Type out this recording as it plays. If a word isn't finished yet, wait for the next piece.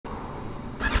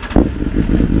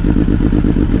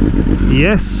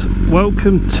Yes,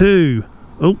 welcome to...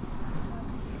 oh,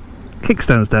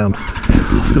 kickstand's down.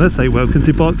 I was going to say welcome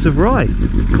to Bikes of Rye.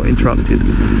 Got interrupted.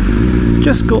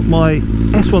 Just got my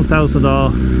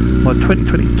S1000R, my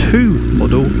 2022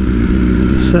 model,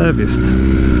 serviced.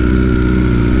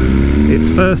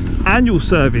 Its first annual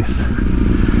service.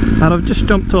 And I've just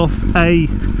jumped off a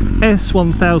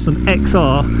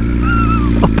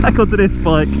S1000XR back onto this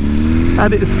bike,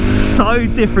 and it's so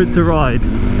different to ride.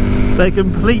 They're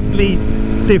completely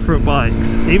different bikes,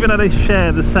 even though they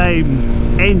share the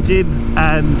same engine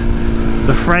and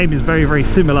the frame is very, very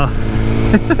similar.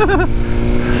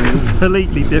 It's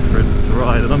completely different to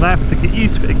ride, and I'm having to get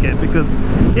used to it again because,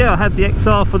 yeah, I had the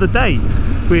XR for the day,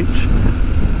 which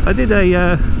I did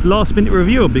a last minute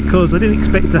review on because I didn't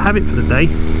expect to have it for the day.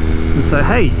 And so,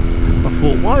 hey, I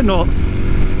thought, why not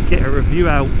get a review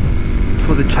out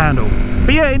for the channel?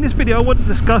 But yeah, in this video I want to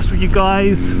discuss with you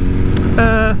guys,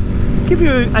 give you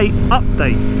a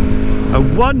update, a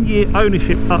 1 year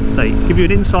ownership update, give you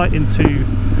an insight into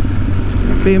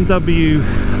BMW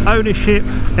ownership,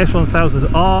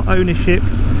 S1000R ownership.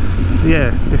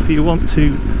 Yeah, if you want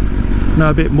to know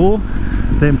a bit more,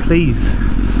 then please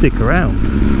stick around.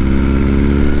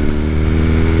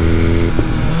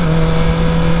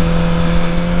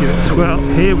 Give it a square up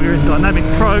here. We're in Dynamic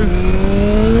Pro.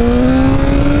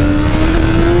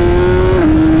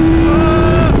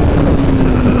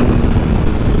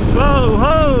 Whoa,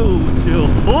 ho! Your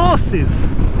horses!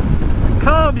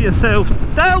 Calm yourself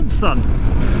down, son!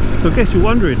 So I guess you're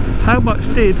wondering, how much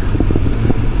did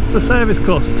the service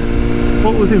cost?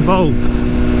 What was involved?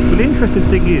 Well, the interesting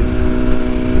thing is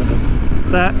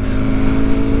that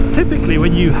typically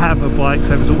when you have a bike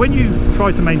service, or when you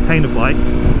try to maintain a bike,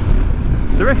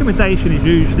 the recommendation is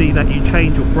usually that you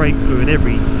change your brake fluid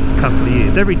every couple of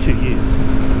years, every 2 years.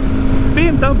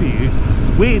 BMW,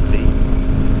 weirdly,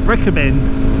 recommend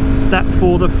that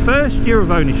for the first year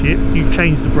of ownership you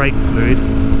change the brake fluid,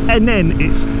 and then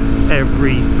it's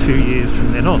every 2 years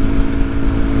from then on.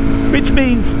 Which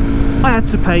means I had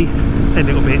to pay a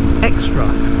little bit extra.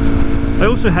 I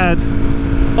also had,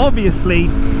 obviously,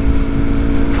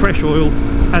 fresh oil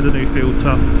and a new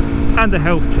filter and a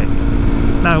health check.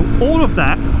 Now all of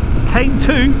that came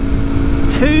to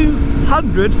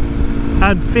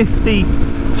 250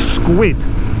 squid.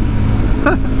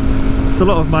 It's a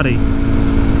lot of money.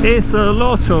 It's a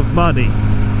lot of money.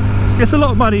 It's a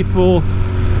lot of money for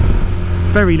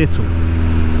very little,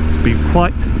 to be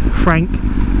quite frank.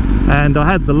 And I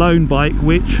had the loan bike,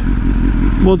 which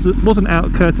wasn't out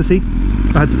of courtesy.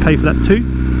 I had to pay for that too.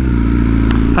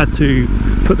 Had to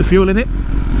put the fuel in it,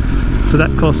 so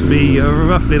that cost me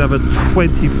roughly another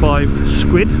 25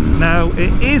 squid. Now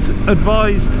it is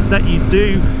advised that you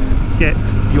do get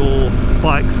your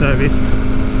bike serviced,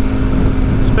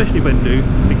 especially when new,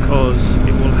 because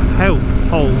it will help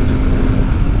hold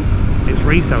its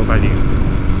resale value.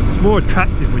 It's more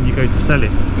attractive when you go to sell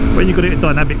it. When you've got it in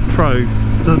Dynamic Pro,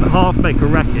 it doesn't half make a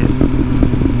racket.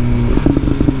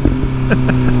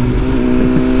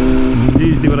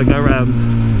 Usually when I go around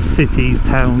cities,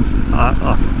 towns,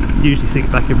 I usually sink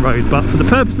back in road, but for the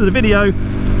purpose of the video I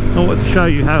want to show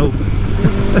you how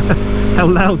how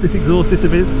loud this exhaust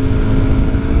system is.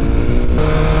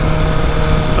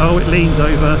 Oh, it leans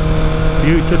over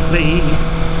beautifully.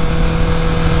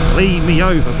 Lean me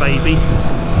over, baby.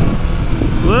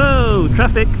 Whoa,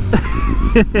 traffic.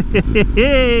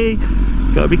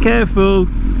 Gotta be careful,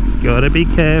 gotta be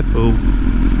careful,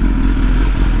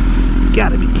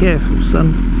 gotta be careful,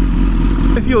 son.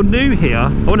 If you're new here, I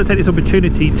want to take this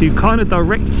opportunity to kind of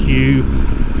direct you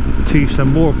to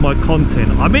some more of my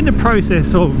content. I'm in the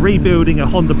process of rebuilding a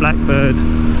Honda Blackbird,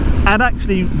 and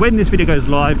actually when this video goes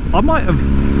live I might have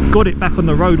got it back on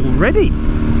the road already.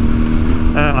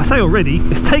 I say already,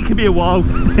 it's taken me a while.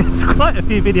 There's quite a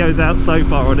few videos out so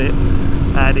far on it,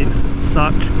 and it's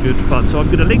such good fun. So I'm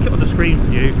going to link it on the screen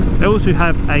for you. I also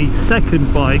have a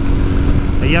second bike,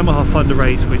 a Yamaha Thunder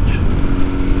Race, which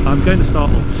I'm going to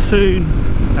start on soon.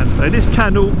 And so this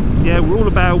channel, yeah, we're all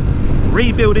about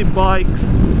rebuilding bikes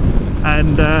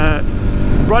and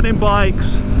running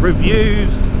bikes,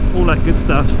 reviews, all that good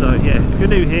stuff. So yeah, if you're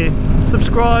new here,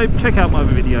 subscribe, check out my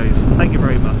other videos. Thank you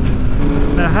very much.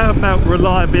 Now how about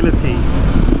reliability?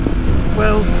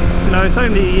 Well, you know, it's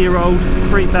only a year old,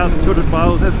 3,200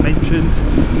 miles as mentioned.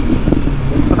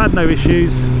 I've had no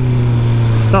issues,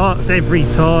 starts every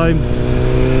time.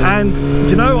 And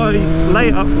you know, I lay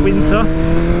it up for winter,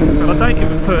 and I don't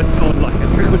even put on like a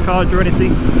trickle charge or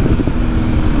anything.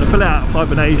 I pull it out of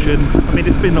hibernation. I mean,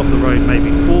 it's been off the road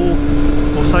maybe 4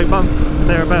 or so months,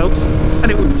 thereabouts.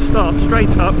 and it will start straight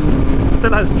up.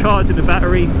 Still has charge in the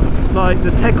battery. Like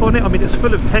the tech on it, I mean, it's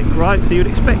full of tech, right? So you'd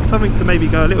expect something to maybe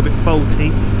go a little bit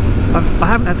faulty. I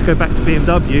haven't had to go back to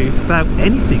BMW about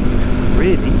anything,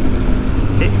 really.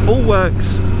 It all works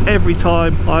every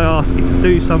time I ask it to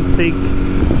do something.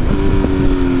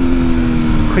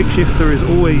 Quick shifter is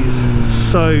always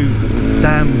so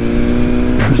damn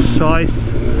precise.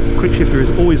 Quick shifter is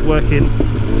always working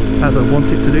as I want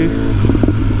it to do.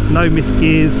 No missed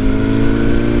gears.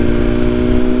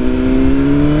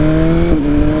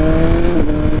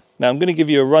 Now I'm going to give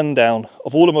you a rundown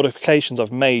of all the modifications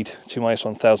I've made to my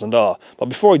S1000R. But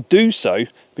before I do so,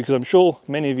 because I'm sure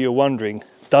many of you are wondering,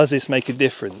 does this make a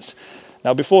difference?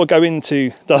 Now before I go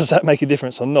into does that make a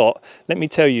difference or not, let me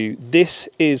tell you, this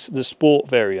is the sport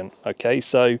variant, okay?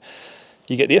 So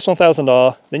you get the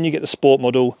S1000R, then you get the sport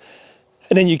model,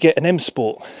 and then you get an M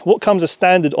Sport. What comes as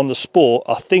standard on the sport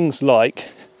are things like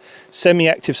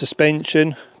semi-active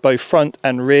suspension, both front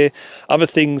and rear. Other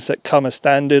things that come as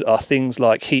standard are things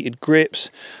like heated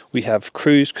grips, we have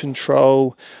cruise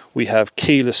control, we have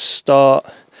keyless start,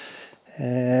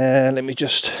 and let me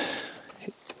just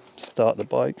start the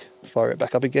bike, fire it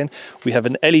back up again. We have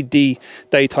an LED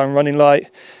daytime running light,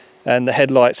 and the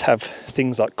headlights have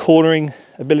things like cornering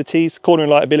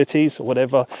light abilities or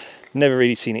whatever. Never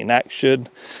really seen it in action.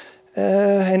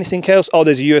 Anything else? Oh,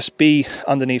 there's a USB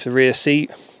underneath the rear seat.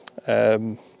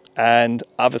 And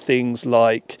other things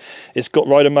like it's got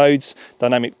rider modes.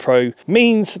 Dynamic Pro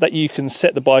means that you can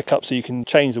set the bike up so you can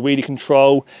change the wheelie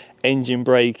control, engine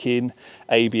braking,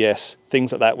 ABS,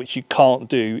 things like that, which you can't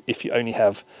do if you only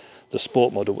have the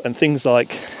sport model. And things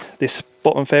like this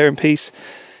bottom fairing piece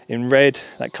in red,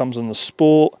 that comes on the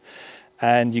sport,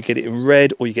 and you get it in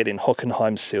red or you get it in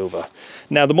Hockenheim silver.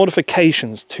 Now the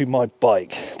modifications to my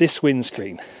bike, this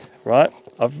windscreen, right?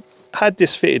 I've had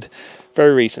this fitted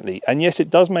very recently, and yes, it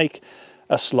does make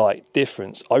a slight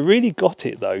difference. I really got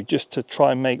it though just to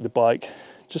try and make the bike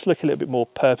just look a little bit more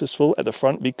purposeful at the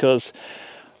front, because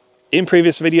in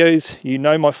previous videos you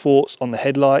know my thoughts on the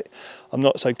headlight. I'm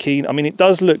not so keen. I mean, it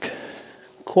does look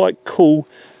quite cool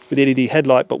with the LED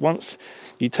headlight, but once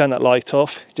you turn that light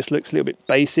off, it just looks a little bit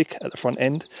basic at the front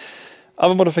end.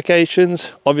 Other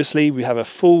modifications, obviously we have a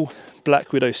full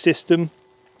Black Widow system,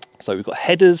 so we've got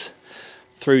headers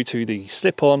through to the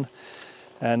slip-on,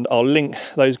 and I'll link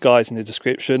those guys in the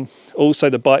description. Also,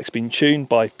 the bike's been tuned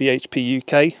by BHP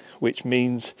UK, which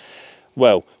means,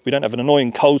 well, we don't have an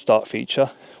annoying cold start feature,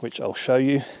 which I'll show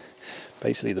you.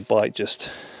 Basically the bike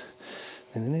just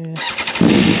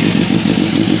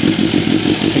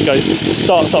it goes,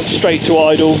 starts up straight to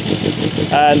idle,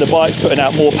 and the bike's putting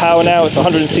out more power now. It's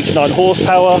 169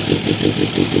 horsepower.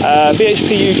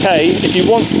 BHP UK, if you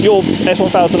want your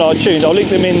S1000R tuned, I'll link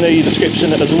them in the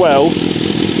description as well.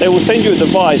 They will send you a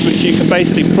device which you can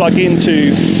basically plug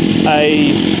into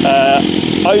a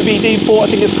OBD port,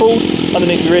 I think it's called,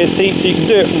 underneath the rear seat, so you can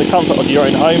do it from the comfort of your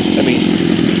own home. Let me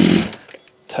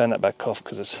turn that back off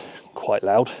because it's quite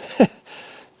loud.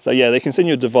 So yeah, they can send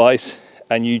you a device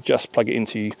and you just plug it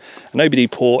into an OBD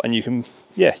port, and you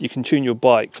can tune your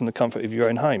bike from the comfort of your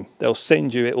own home. They'll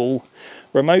send you it all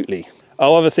remotely.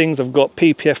 Our other things, I've got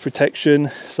PPF protection,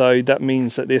 so that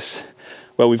means that this,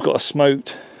 well, we've got a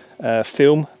smoked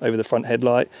film over the front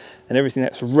headlight, and everything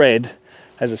that's red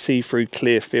has a see-through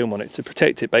clear film on it to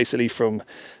protect it basically from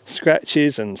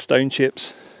scratches and stone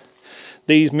chips.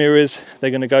 These mirrors, they're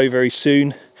going to go very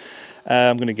soon.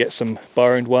 I'm going to get some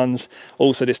borrowed ones.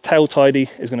 Also, this tail tidy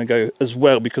is going to go as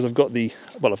well, because I've got the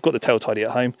tail tidy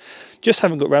at home, just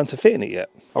haven't got around to fitting it yet.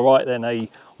 All right then, a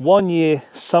 1 year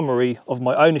summary of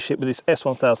my ownership with this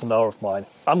S1000R of mine.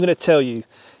 I'm going to tell you,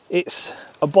 it's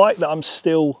a bike that I'm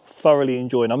still thoroughly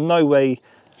enjoying. I'm no way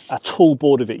at all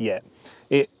bored of it yet.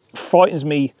 It frightens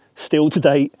me still to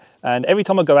date, and every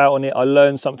time I go out on it I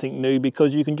learn something new,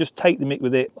 because you can just take the mick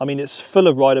with it. I mean, it's full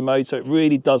of rider mode, so it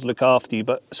really does look after you,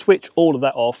 but switch all of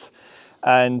that off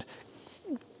and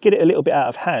get it a little bit out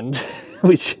of hand,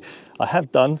 which I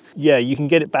have done. Yeah, you can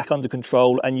get it back under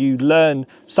control and you learn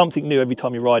something new every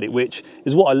time you ride it, which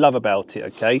is what I love about it,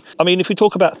 okay? I mean, if we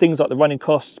talk about things like the running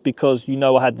costs, because you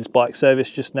know I had this bike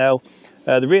serviced just now,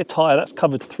 the rear tyre, that's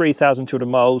covered 3,200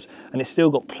 miles, and it's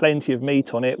still got plenty of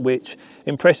meat on it, which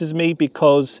impresses me,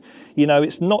 because, you know,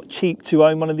 it's not cheap to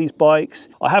own one of these bikes.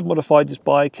 I have modified this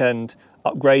bike and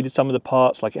upgraded some of the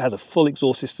parts, like it has a full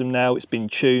exhaust system now, it's been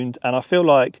tuned, and I feel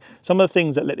like some of the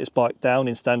things that let this bike down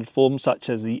in standard form, such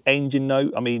as the engine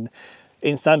note, I mean,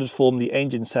 in standard form the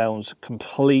engine sounds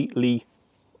completely,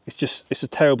 it's a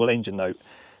terrible engine note.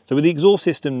 So with the exhaust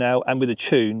system now and with the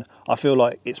tune, I feel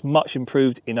like it's much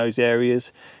improved in those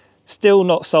areas. Still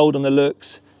not sold on the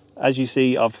looks. As you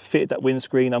see, I've fitted that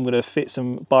windscreen. I'm going to fit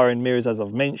some bar-end mirrors, as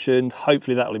I've mentioned.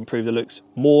 Hopefully that will improve the looks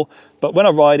more. But when I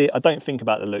ride it, I don't think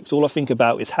about the looks. All I think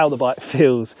about is how the bike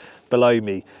feels below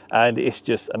me. And it's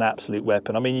just an absolute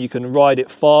weapon. I mean, you can ride it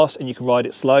fast and you can ride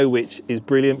it slow, which is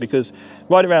brilliant, because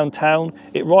right around town,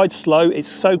 it rides slow. It's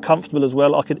so comfortable as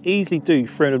well. I could easily do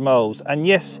 300 miles. And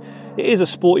yes, it is a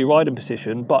sporty riding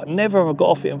position, but never have I got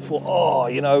off it and thought, oh,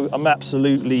 you know, I'm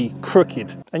absolutely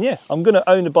crooked. And yeah, I'm going to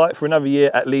own the bike for another year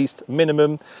at least,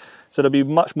 minimum. So there'll be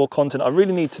much more content. I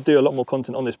really need to do a lot more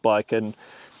content on this bike and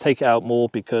take it out more,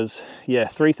 because yeah,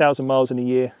 3,000 miles in a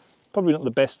year, probably not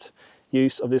the best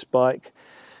use of this bike.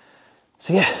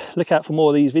 So yeah, look out for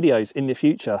more of these videos in the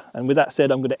future. And with that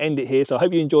said, I'm going to end it here. So I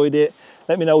hope you enjoyed it.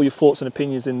 Let me know all your thoughts and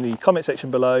opinions in the comment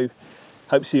section below.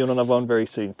 Hope to see you on another one very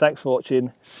soon. Thanks for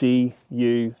watching. See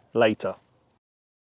you later.